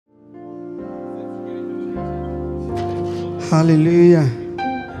Hallelujah.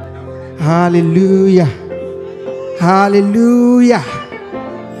 Hallelujah. Hallelujah.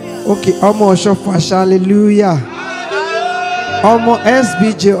 Okay, Omo Oshofa, hallelujah. Omo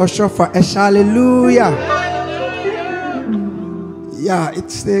SBJ Oshofa, hallelujah. Yeah,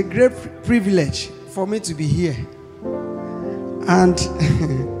 it's a great privilege for me to be here. And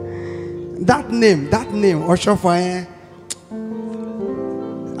that name, Oshofa,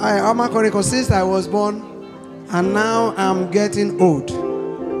 since I was born and now I'm getting old.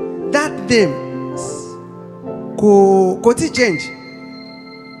 That name, Koti change.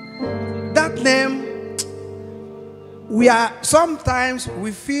 That name, sometimes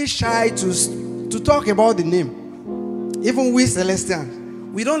we feel shy to talk about the name. Even we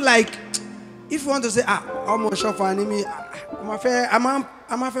Celestians, we don't like, if you want to say, I'm a chauffeur, I'm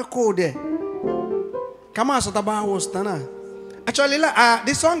a code there. Come on, Sotaba was Tana. Actually,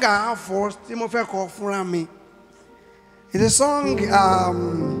 the song I have for Timothy called for me. It's a song,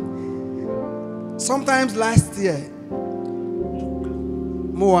 sometimes last year.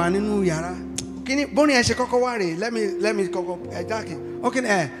 Moaninu Yara. Boni Ashekokowari, let me coco Jackie.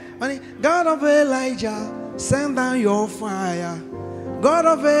 Okay, God of Elijah, send down your fire. God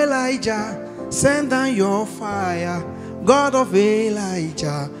of Elijah, send down your fire. God of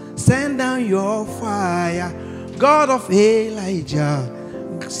Elijah, send down your fire. God of Elijah,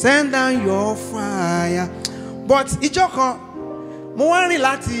 send down your fire. But Ijoko, Moani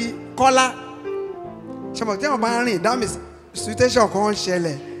Lati, Kola. Shamotia Bani, that means situation con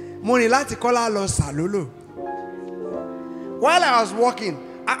shele. Moni Lati Kola lo salulu. While I was walking,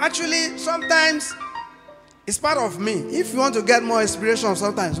 actually sometimes it's part of me. If you want to get more inspiration,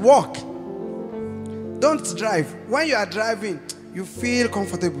 sometimes walk. Don't drive. When you are driving, you feel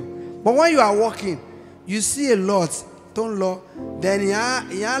comfortable. But when you are walking, you see a lot. Don't law. Then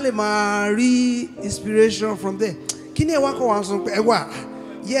you marry inspiration from there.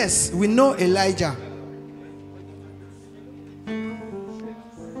 Yes, we know Elijah.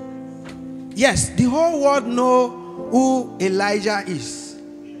 Yes, the whole world know who Elijah is.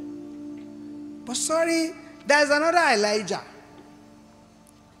 But sorry, there's another Elijah.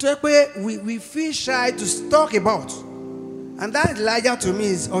 We feel shy to talk about. And that Elijah to me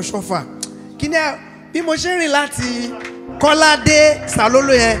is Oshofa. Kolade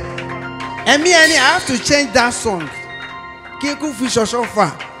Salolo. And me, I have to change that song. Kinku Fish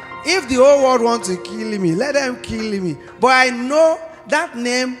Oshofa. If the whole world wants to kill me, let them kill me. But I know that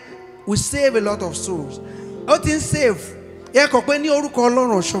name will save a lot of souls. Nothing save. And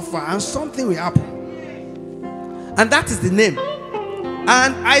something will happen. And that is the name.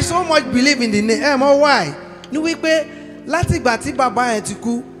 And I so much believe in the name. Why? You will pay Latibati Baba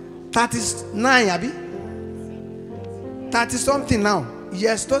etiku 39 abi 30 something now.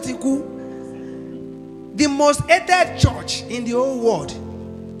 Yes, 30ku. The most hated church in the whole world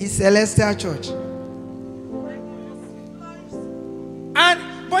is Celestial Church. And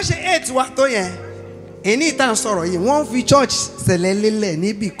but she ate what to ye. Anytime sorrow, you won't fi church selelele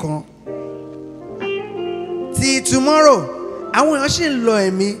ni bikon. Till tomorrow, I want to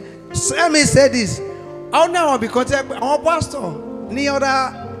love me. Let me say this. I now because our pastor ni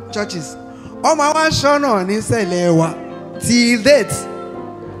other churches. Oh my one son on ni selewa till date.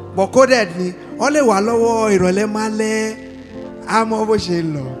 But coded ni only one lowo irole male. I'm over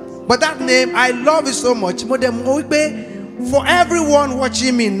shelo. But that name I love it so much. For everyone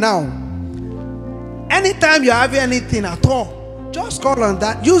watching me now, anytime you have anything at all, just call on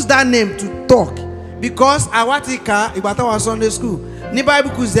that. Use that name to talk. Because awatika ibata was Sunday school. Ni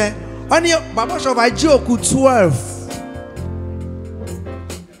Bible kuze. Oni Baba Shoba ji oku 12.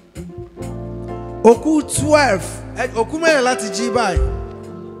 Oku 12. Oku mele lati ji bai.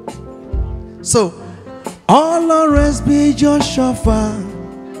 So, always be Joshua.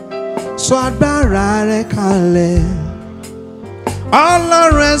 So agbára rẹ̀ kalẹ̀.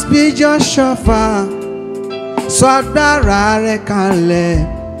 Always be Joshua. So agbára rẹ̀ kalẹ̀.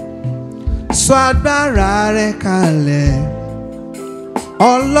 So agbára rẹ̀ kalẹ̀.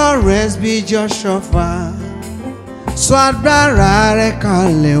 Always be Joshua. So agbára rẹ̀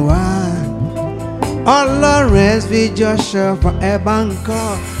kalẹ̀ wá. Always be Joshua. Ebanko.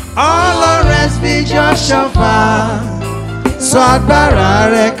 Always be Joshua. So agbára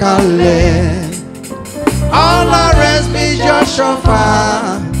rẹ̀ kalẹ̀. Always be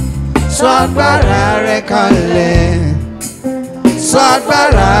Joshua. So agbára rẹ̀ kalẹ̀. So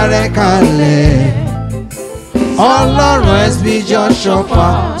agbára rẹ̀ kalẹ̀. Always be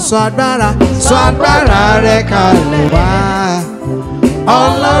Joshua. So agbára rẹ̀ kalẹ̀ wá.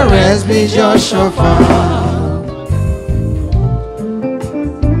 Always be Joshua.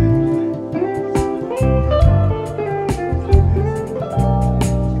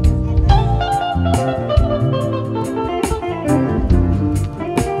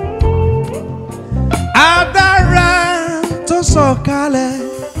 kalẹ̀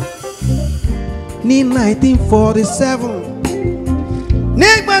ní 1947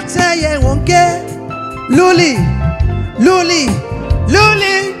 nígbà tẹ́yẹ wọ́n ké Luli Luli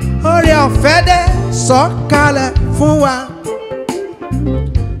Luli oore ọ̀fẹ́ dé sọ̀kalẹ̀ fún wa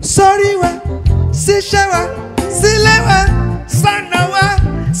sórí wa síṣẹ́ wa sílé wa sọ́nà wa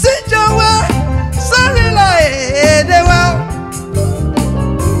síjọ wa sórílẹ̀ èdè wa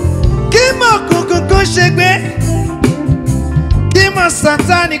kí mọ̀ kùnkùn kó ṣe gbé kí mọ̀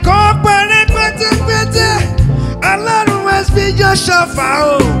Sátánì kó parẹ́ pẹ́tẹ́pẹ́tẹ́ Ọlọ́run wá fi jọ ṣọ̀fà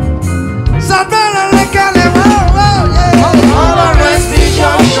o sọ̀bẹ̀rẹ̀ rẹ̀ kalẹ̀ wá o. Ọlọ́run wá fi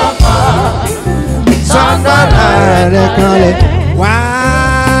jọ ṣọ̀fà sọ̀bẹ̀rẹ̀ rẹ̀ kalẹ̀ wá.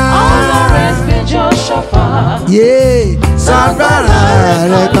 Ọlọ́run wá fi jọ ṣọ̀fà sọ̀bẹ̀rẹ̀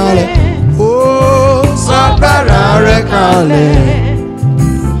rẹ̀ kalẹ̀ o sọ̀bẹ̀rẹ̀ rẹ̀ kalẹ̀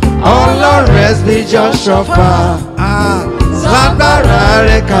Ọlọ́run wá fi jọ ṣọ̀fà sọ̀bẹ̀rẹ̀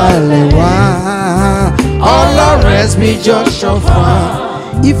rẹ̀ kalẹ̀ wá. Ọlọ́run wá fi jọ ṣọ̀fà.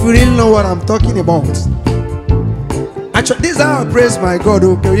 If you really know what I'm talking about, actually, this is how I praise my God.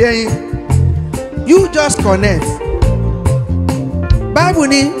 Okay, you just connect. Bible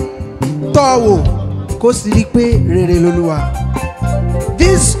ni tọ́wò kó sì rí pé rere lolúwa.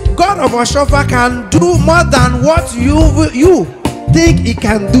 This God of Oshofa can do more than what you think he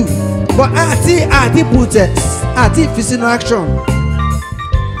can do. But ati put it, ati physical action.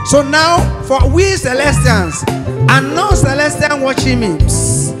 So now, for we Celestians and non-Celestian watching me,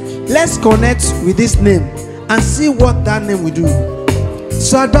 let's connect with this name and see what that name will do.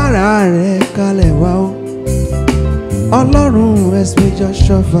 Sọ̀bẹ̀rẹ̀ rẹ̀ kalẹ̀ wá o, Ọlọ́run ẹ̀sìn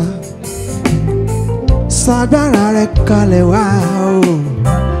Joshua. Sọ̀bẹ̀rẹ̀ rẹ̀ kalẹ̀ wá o,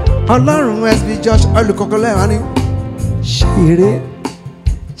 Ọlọ́run ẹ̀sìn Joshua. Olùkọ́kọ́lẹ̀ wá ní ṣeré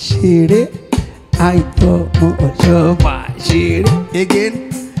ṣeré àìtọ́ Ọ̀ṣọ́fà ṣeré. Again.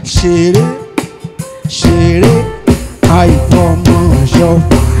 Ṣeré ṣeré àìfọmọ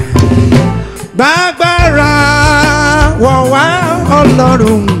Ọ̀ṣọ́fà gbàgbára wọ̀ wá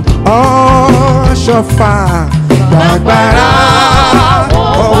Ọlọ́run Ọ̀ṣọ́fà gbàgbára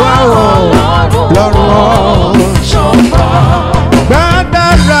wọ̀ wá Ọlọ́run Ọ̀ṣọ́fà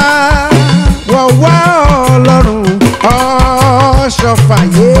gbàgbára wọ̀ wá Ọlọ́run Ọ̀ṣọ́fà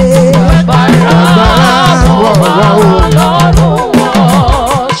yé gbàgbára wọ̀ wá Ọlọ́run.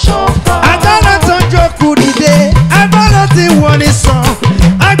 Agbára tó jókòó dìde, agbára tí wọ́n ní sàn,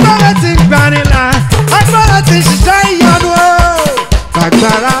 agbára tí gbanilà, agbára tí ṣiṣẹ́ ìyanu o.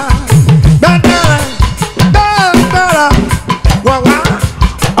 Gbàgbára, gbàgbára, gbàgbára, wọ̀ wá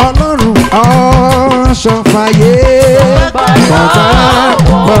Ọlọ́run Ọ̀ṣọ́fà yé. Gbàgbára,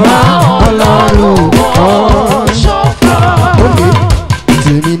 wọ̀ wá Ọlọ́run Ọ̀ṣọ́fà.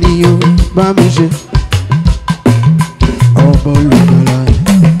 Tèmi ni yóò bá mi ṣe, ọ̀bọ̀ olùgbàlà.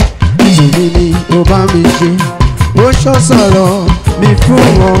 Tèmi ni ó bá mi ṣe, ó ṣọ́ sọ̀rọ̀ mi fún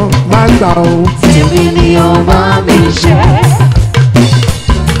wọn má gbà ó. Tèmi ni ó bá mi ṣe,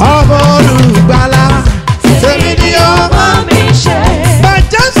 ọmọ olùgbàlà. Tèmi ni ó bá mi ṣe,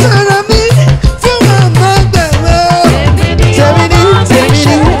 bàjẹ́ sọ̀rọ̀ mi fún wọn má gbà ó. Tèmi ni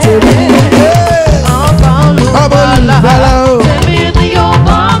ọmọ olùgbàlà o. Tèmi ni ó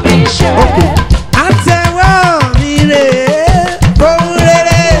bá mi ṣe. Àtẹ̀wọ́ mi rè é, ohun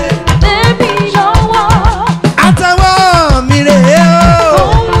rere. Tèmi lọ́wọ́, Àtẹ̀wọ́ mi rè é o.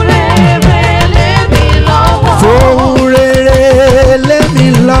 ohun rere lé mi lọ́wọ́. Ohun rere lé mi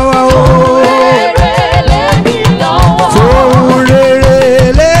lọ́wọ́ o. Ohun rere lé mi lọ́wọ́. Ohun rere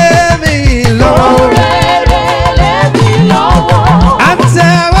lé mi lọ́wọ́. Ohun rere lé mi lọ́wọ́.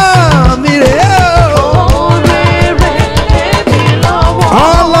 Àtẹ̀wọ́ mi rè é o. Ohun rere lé mi lọ́wọ́.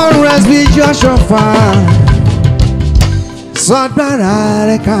 Ọlọ́run ẹ̀sìn Joshua sọ̀gbàrà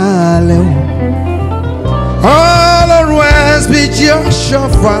rẹ̀ kalẹ̀ o. Ọlọ́run ẹ̀sìn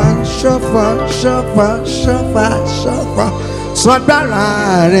Joshua sọ̀gbàrà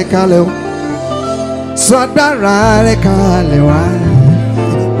rẹ̀ kalẹ̀ o. Sọ̀gbàrà rẹ̀ kalẹ̀ wá.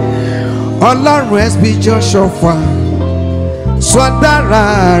 Ọlọ́run ẹ̀sìn Joshua sọ̀gbàrà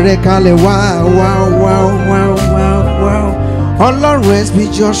rẹ̀ kalẹ̀ wá. Ọlọ́run ẹ̀sìn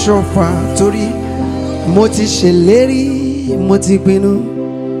Joshua torí mo ti ṣèlérí, mo ti pinnu,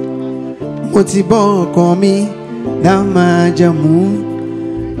 mo ti bọ́ ọkàn mi dá májẹ̀mú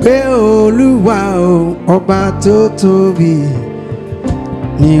pé Olúwa o ọba tó tóbi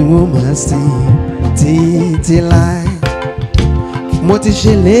ni wọ́n máa sìn títí láé. Mo ti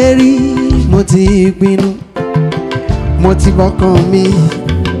ṣèlérí, mo ti pinnu, mo ti bọ́ ọkàn mi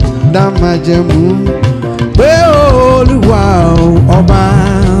dá májẹ̀mú pé Olúwa o ọba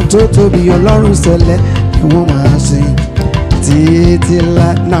tó tóbi Ọlọ́run sẹlẹ̀ ni wọ́n máa sìn títí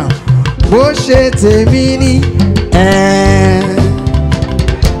láì. Now bó ṣe tèmi ní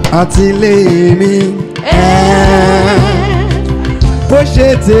àtìlẹ́yìn mi bó ṣe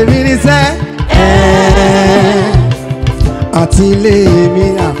tèmi ní sẹ́ àtìlẹ́yìn mi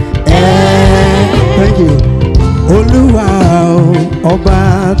thank you. Olúwa ọba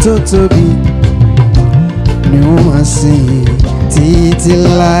tó tóbi ni wọ́n máa sìn títí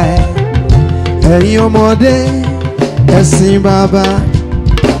láì. Ẹ̀yin ọmọdé ẹ̀sìn bàbá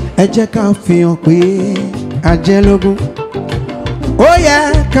ẹ jẹ́ ká fi hàn pé ajẹ́lógún. Ó yẹ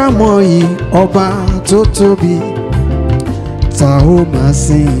ká mọyì ọba tó tóbi tá ó máa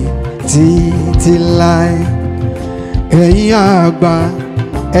sìn títí láì. Ẹ̀yin àgbà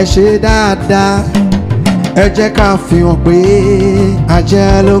ẹ ṣe dáadáa ẹ jẹ́ ká fi hàn pé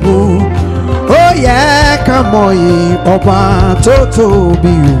ajẹ́lógún. Ó yẹ ká mọyì ọba tó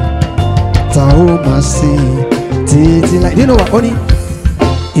tóbi o tá ó máa sìn títí láì. Nínú wa ó ní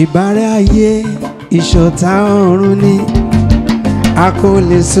ìbárẹ́ ayé ìṣọ̀tá ọ̀run ni a kò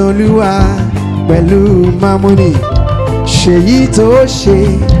lè solúwa pẹ̀lú mámúnì. Ṣèyí tó ṣe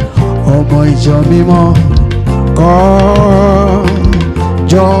ọmọ ìjọ mímọ́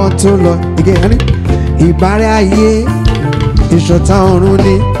kọjọ́ tó lọ. Ìbárẹ́ ayé ìṣọ̀tá ọ̀run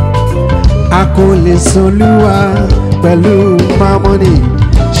ni a kò lè solúwa pẹ̀lú mámúnì.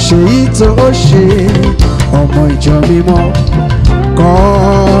 Ṣèyí tó ṣe ọmọ ìjọ mímọ́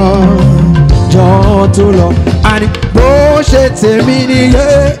kọjọ́ tó lọ. Àní bó ṣe tèmi níyé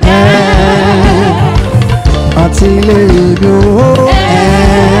àtìlẹ́yìn mi ó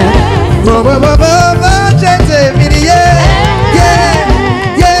bó ṣe tèmi níyé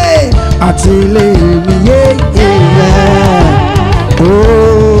àtìlẹ́yìn mi yé.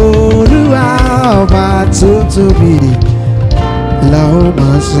 Olúwa ọba tó tóbi la ó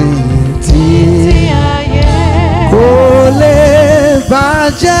máa sìn tí kò lè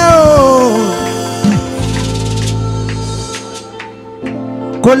bàjẹ́ o,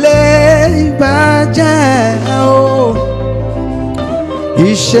 kò lè bàjẹ́ o.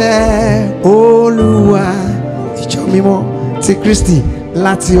 Iṣẹ́ Olúwa ìjọ mímọ́ ti Kristi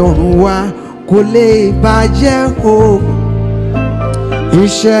láti ọ̀run wá kò lè bàjẹ́ o.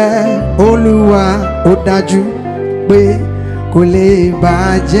 Iṣẹ́ Olúwa ó dájú pé kò lè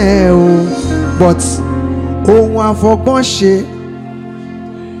bàjẹ́ o. But ohun àfọgbọ́n ṣe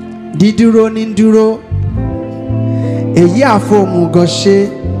dídúró ní dúró, èyí àfọmùgọ̀ ṣe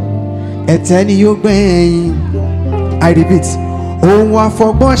ẹ̀tẹ́ ni yóò gbẹ̀yìn. I repeat, ohun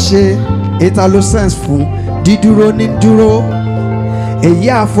àfọgbọ́n ṣe ìta ló sense fún dídúró ní dúró, èyí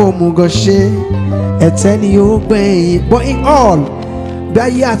àfọmùgọ̀ ṣe ẹ̀tẹ́ ni yóò gbẹ̀yìn. But in all, bí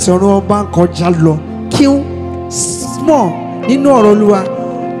ayé àtọ̀run ọba ń kọjá lọ kí n small nínú ọ̀rọ̀ Olúwa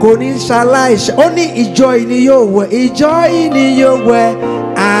kò ní ṣaláìṣe. Ó ní ìjọ yìí ni yóò wẹ̀, ìjọ yìí ni yóò wẹ̀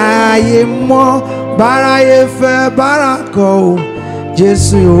ààyè mọ́ báráyé fẹ́ bára kọ̀ ọ́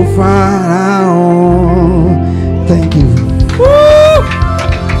Jésù yóò farahàn. Thank you.